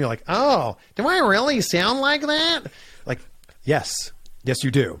first time, you're like, oh, do I really sound like that? Like, yes,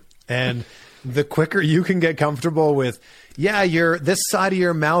 you do. And the quicker you can get comfortable with, yeah, this side of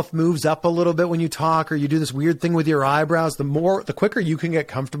your mouth moves up a little bit when you talk, or you do this weird thing with your eyebrows, the quicker you can get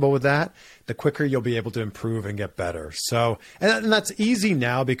comfortable with that, the quicker you'll be able to improve and get better. So, and that's easy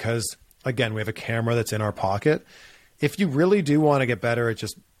now because, again, we have a camera that's in our pocket. If you really do want to get better at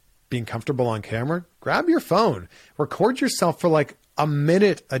just being comfortable on camera, grab your phone, record yourself for like a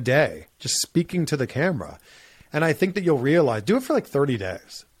minute a day, just speaking to the camera. And I think that you'll realize, do it for like 30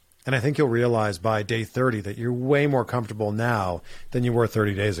 days. And I think you'll realize by day 30 that you're way more comfortable now than you were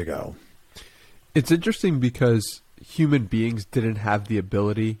 30 days ago. It's interesting because human beings didn't have the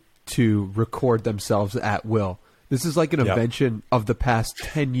ability to record themselves at will. This is like an invention of the past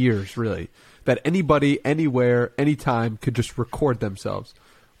 10 years, really, that anybody, anywhere, anytime could just record themselves.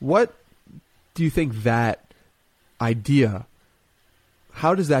 What do you think that idea,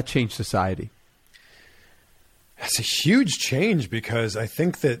 how does that change society? That's a huge change because I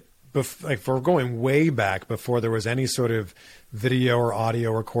think that if we're going way back before there was any sort of video or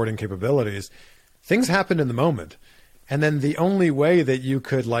audio recording capabilities, things happened in the moment. And then the only way that you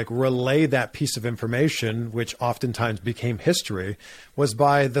could like relay that piece of information, which oftentimes became history, was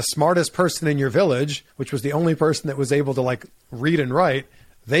by the smartest person in your village, which was the only person that was able to like read and write.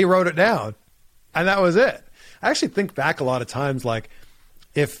 They wrote it down and that was it. I actually think back a lot of times, like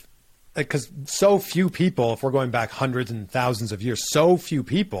because so few people, if we're going back hundreds and thousands of years, so few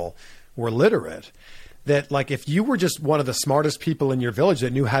people were literate that like if you were just one of the smartest people in your village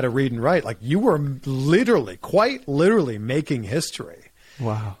that knew how to read and write, like you were quite literally making history.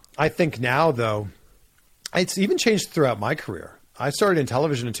 Wow. I think now, though, it's even changed throughout my career. I started in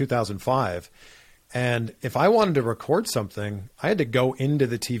television in 2005. And if I wanted to record something, I had to go into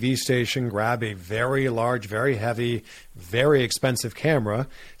the TV station, grab a very large, very heavy, very expensive camera,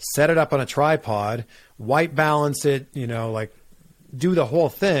 set it up on a tripod, white balance it, like do the whole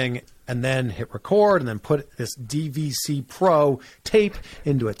thing, and then hit record and then put this DVC Pro tape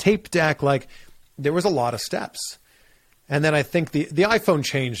into a tape deck. Like there was a lot of steps. And then I think the iPhone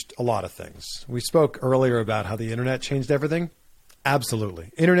changed a lot of things. We spoke earlier about how the internet changed everything.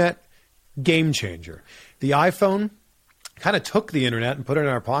 Absolutely. Internet, game changer. The iPhone kind of took the internet and put it in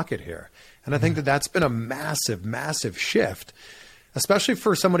our pocket here. And I think that that's been a massive, massive shift, especially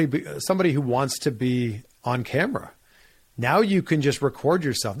for somebody who wants to be on camera. Now you can just record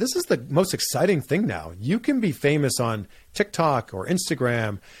yourself. This is the most exciting thing now. You can be famous on TikTok or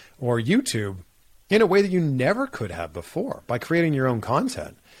Instagram or YouTube in a way that you never could have before by creating your own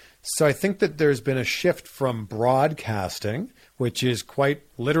content. So I think that there's been a shift from broadcasting, which is quite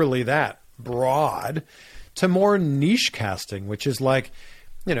literally that, broad, to more niche casting, which is like,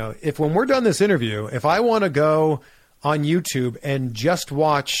 if when we're done this interview, if I want to go on YouTube and just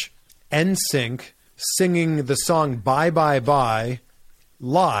watch NSYNC singing the song Bye Bye Bye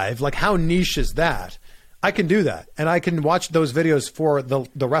live, like how niche is that? I can do that. And I can watch those videos for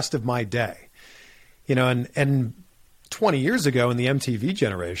the rest of my day. And 20 years ago in the MTV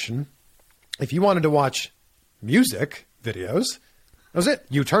generation, if you wanted to watch music videos, that was it.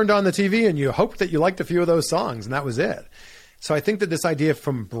 You turned on the TV and you hoped that you liked a few of those songs, and that was it. So I think that this idea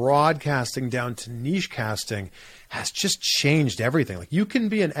from broadcasting down to niche casting has just changed everything. Like you can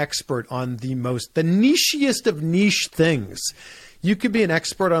be an expert on the nichiest of niche things. You could be an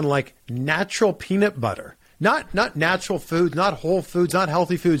expert on like natural peanut butter, not natural foods, not whole foods, not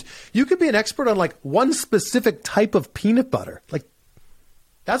healthy foods. You could be an expert on like one specific type of peanut butter. Like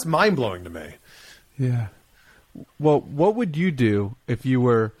that's mind blowing to me. Yeah. Well, what would you do if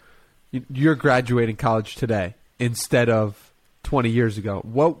you're graduating college today instead of 20 years ago?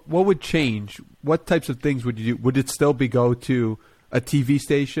 What would change? What types of things would you do? Would it still be go to a TV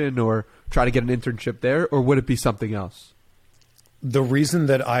station or try to get an internship there, or would it be something else? the reason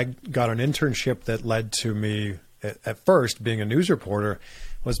that I got an internship that led to me at first being a news reporter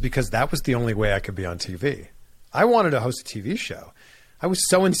was because that was the only way I could be on TV. I wanted to host a TV show. I was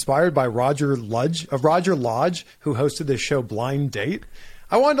so inspired by Roger Lodge, who hosted this show Blind Date.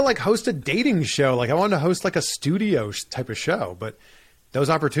 I wanted to like host a dating show. Like I wanted to host like a studio type of show, but those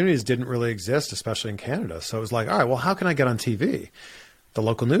opportunities didn't really exist, especially in Canada. So it was like, all right, well, how can I get on TV? The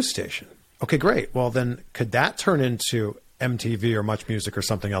local news station. Okay, great. Well, then could that turn into MTV or Much Music or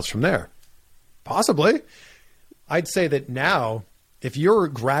something else from there? Possibly. I'd say that now, if you're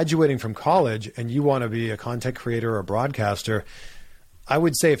graduating from college and you want to be a content creator or a broadcaster, I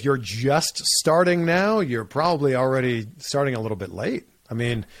would say if you're just starting now, you're probably already starting a little bit late. I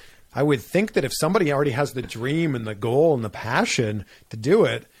mean, I would think that if somebody already has the dream and the goal and the passion to do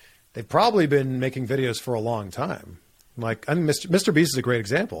it, they've probably been making videos for a long time. Like, I mean, Mr. Beast is a great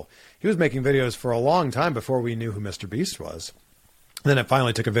example. He was making videos for a long time before we knew who Mr. Beast was. And then it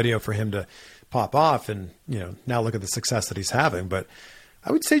finally took a video for him to pop off and, now look at the success that he's having. But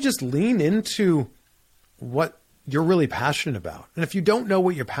I would say just lean into what you're really passionate about. And if you don't know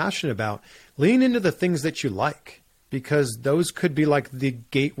what you're passionate about, lean into the things that you like, because those could be like the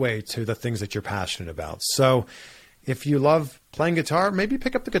gateway to the things that you're passionate about. So if you love playing guitar, maybe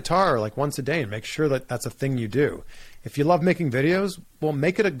pick up the guitar like once a day and make sure that that's a thing you do. If you love making videos, well,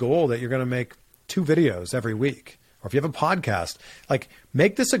 make it a goal that you're going to make 2 videos every week. Or if you have a podcast, like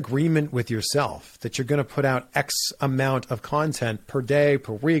make this agreement with yourself that you're going to put out X amount of content per day,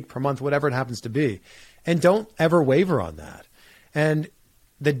 per week, per month, whatever it happens to be. And don't ever waver on that. And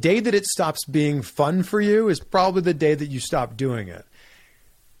the day that it stops being fun for you is probably the day that you stop doing it.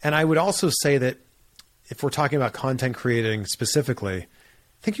 And I would also say that if we're talking about content creating specifically, I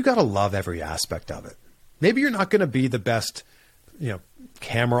think you got to love every aspect of it. Maybe you're not going to be the best,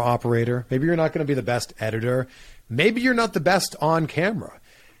 camera operator. Maybe you're not going to be the best editor. Maybe you're not the best on camera.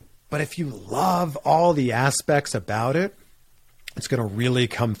 But if you love all the aspects about it, it's going to really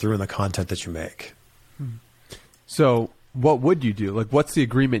come through in the content that you make. So what would you do? Like, what's the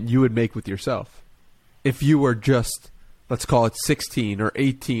agreement you would make with yourself? If you were just, let's call it 16 or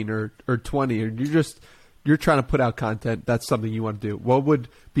 18 or 20, or you're trying to put out content, that's something you want to do. What would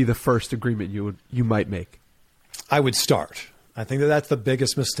be the first agreement you might make? I would start. I think that that's the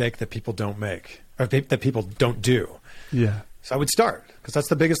biggest mistake that people don't make, or that people don't do. Yeah. So I would start, because that's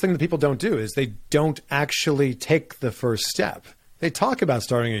the biggest thing that people don't do is they don't actually take the first step. They talk about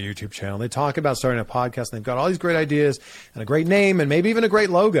starting a YouTube channel. They talk about starting a podcast, and they've got all these great ideas and a great name and maybe even a great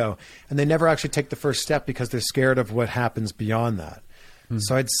logo. And they never actually take the first step because they're scared of what happens beyond that.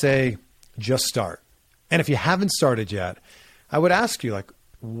 So I'd say just start. And if you haven't started yet, I would ask you, like,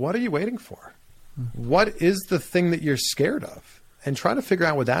 what are you waiting for? What is the thing that you're scared of? And try to figure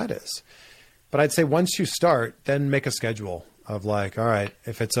out what that is. But I'd say once you start, then make a schedule of like, all right,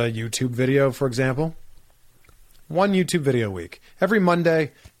 if it's a YouTube video, for example, 1 YouTube video a week. Every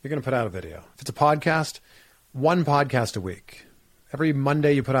Monday, you're going to put out a video. If it's a podcast, 1 podcast a week. Every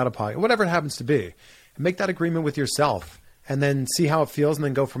Monday, you put out a podcast, whatever it happens to be. And make that agreement with yourself and then see how it feels and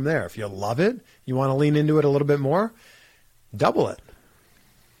then go from there. If you love it, you want to lean into it a little bit more, double it.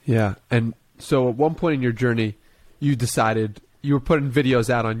 Yeah. And so at one point in your journey, you decided you were putting videos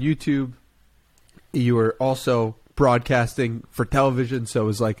out on YouTube. You were also broadcasting for television. So it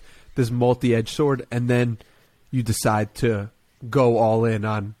was like this multi-edged sword. And then you decide to go all in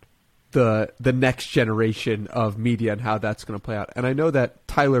on the next generation of media and how that's going to play out. And I know that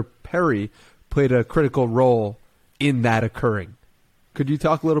Tyler Perry played a critical role in that occurring. Could you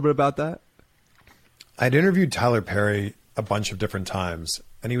talk a little bit about that? I'd interviewed Tyler Perry a bunch of different times,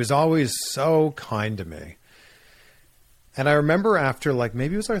 and he was always so kind to me. And I remember after, like,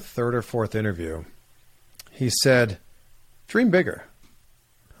 maybe it was our 3rd or 4th interview, he said, dream bigger.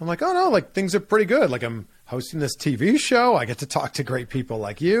 I'm like, oh no, like things are pretty good. Like I'm hosting this TV show. I get to talk to great people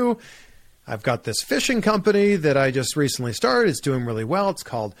like you. I've got this fishing company that I just recently started. It's doing really well. It's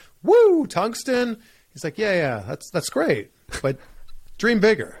called Woo Tungsten. He's like, yeah, that's great, but dream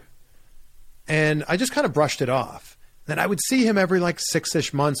bigger. And I just kind of brushed it off. Then I would see him every like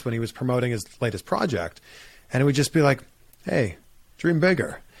 6-ish months when he was promoting his latest project. And it would just be like, hey, dream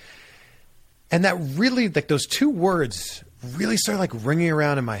bigger. And that really, like those 2 words really started like ringing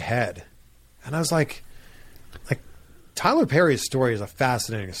around in my head. And I was like Tyler Perry's story is a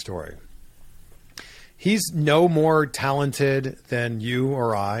fascinating story. He's no more talented than you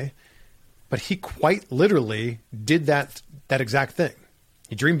or I, but he quite literally did that exact thing.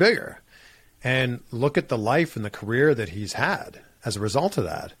 He dreamed bigger. And look at the life and the career that he's had as a result of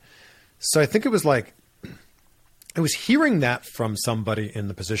that. So I think it was hearing that from somebody in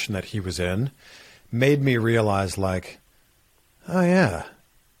the position that he was in made me realize, like, oh yeah,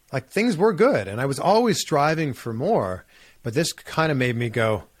 like things were good. And I was always striving for more, but this kind of made me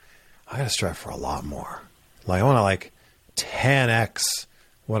go, I got to strive for a lot more. Like I want to like 10x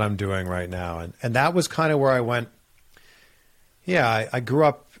what I'm doing right now. And that was kind of where I went. Yeah, I grew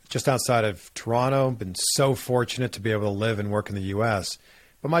up just outside of Toronto, been so fortunate to be able to live and work in the US.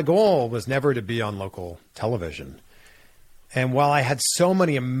 But my goal was never to be on local television. And while I had so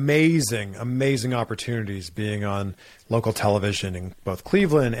many amazing, amazing opportunities being on local television in both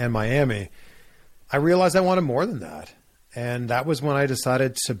Cleveland and Miami, I realized I wanted more than that. And that was when I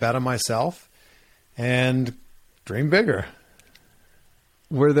decided to bet on myself and dream bigger.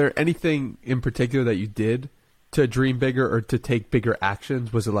 Were there anything in particular that you did to dream bigger or to take bigger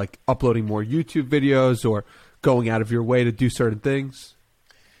actions? Was it like uploading more YouTube videos or going out of your way to do certain things?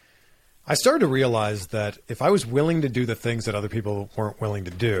 I started to realize that if I was willing to do the things that other people weren't willing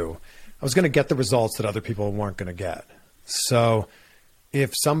to do, I was going to get the results that other people weren't going to get. So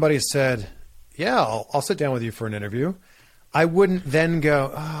if somebody said, yeah, I'll sit down with you for an interview, I wouldn't then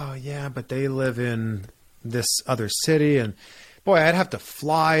go, oh yeah, but they live in this other city and boy, I'd have to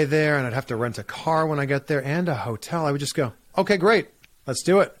fly there and I'd have to rent a car when I get there and a hotel. I would just go, okay, great, let's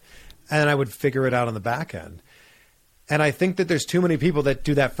do it. And I would figure it out on the back end. And I think that there's too many people that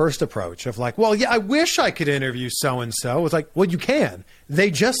do that first approach of like, well, yeah, I wish I could interview so-and-so. It's like, well, you can. They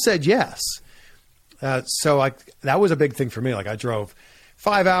just said yes. So that was a big thing for me. Like I drove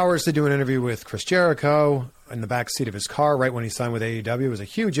 5 hours to do an interview with Chris Jericho in the back seat of his car right when he signed with AEW. It was a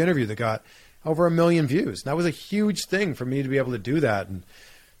huge interview that got over 1 million views. And that was a huge thing for me to be able to do that. And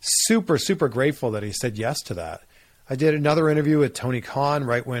super, super grateful that he said yes to that. I did another interview with Tony Khan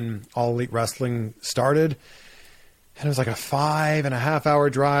right when All Elite Wrestling started. And it was like a 5.5 hour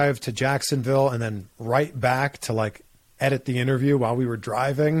drive to Jacksonville and then right back to like edit the interview while we were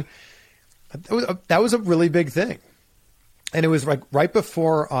driving. That was a really big thing. And it was like right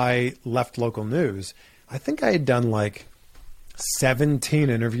before I left local news. I think I had done like 17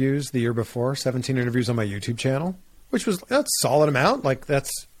 interviews the year before, 17 interviews on my YouTube channel, which was that's a solid amount. Like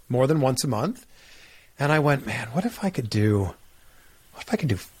that's more than once a month. And I went, man, what if I could do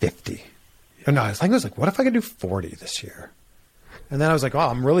 50? No, I think it was like, what if I could do 40 this year? And then I was like, oh,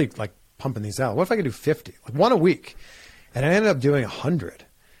 I'm really like pumping these out. What if I could do 50? Like one a week. And I ended up doing 100.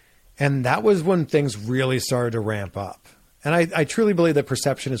 And that was when things really started to ramp up. And I truly believe that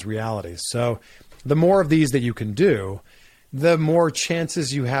perception is reality. So the more of these that you can do, the more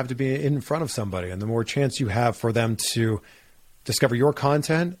chances you have to be in front of somebody and the more chance you have for them to discover your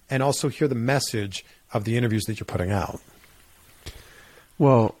content and also hear the message of the interviews that you're putting out.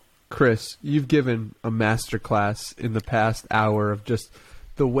 Well, Chris, you've given a masterclass in the past hour of just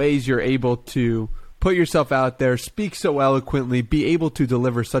the ways you're able to put yourself out there, speak so eloquently, be able to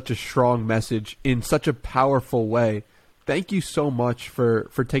deliver such a strong message in such a powerful way. Thank you so much for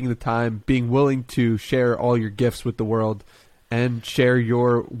taking the time, being willing to share all your gifts with the world and share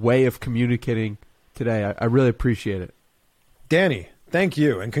your way of communicating today. I really appreciate it. Danny, thank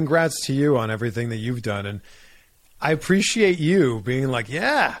you. And congrats to you on everything that you've done. And I appreciate you being like,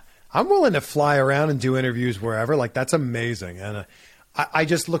 yeah, I'm willing to fly around and do interviews wherever. Like, that's amazing. And I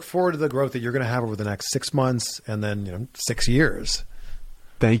just look forward to the growth that you're going to have over the next 6 months and then 6 years.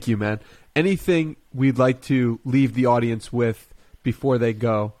 Thank you, man. Anything we'd like to leave the audience with before they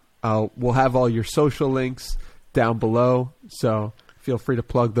go? We'll have all your social links down below, so feel free to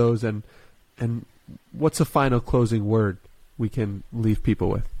plug those. And what's a final closing word we can leave people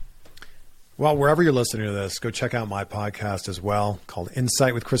with? Well, wherever you're listening to this, go check out my podcast as well called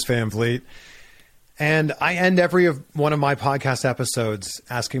Insight with Chris Van Vliet. And I end every one of my podcast episodes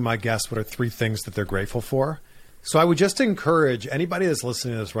asking my guests what are 3 things that they're grateful for. So I would just encourage anybody that's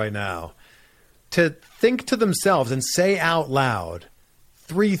listening to this right now to think to themselves and say out loud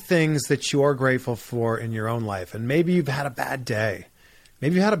 3 things that you are grateful for in your own life. And maybe you've had a bad day.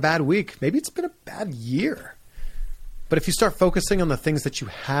 Maybe you had a bad week. Maybe it's been a bad year. But if you start focusing on the things that you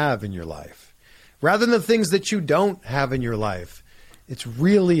have in your life, rather than the things that you don't have in your life, it's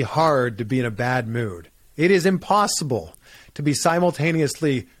really hard to be in a bad mood. It is impossible to be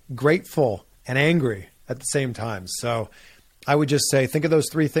simultaneously grateful and angry at the same time. So I would just say, think of those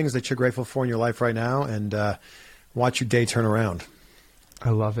 3 things that you're grateful for in your life right now and watch your day turn around. I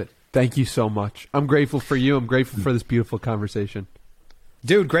love it. Thank you so much. I'm grateful for you. I'm grateful for this beautiful conversation.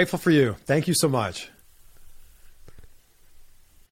 Dude, grateful for you. Thank you so much.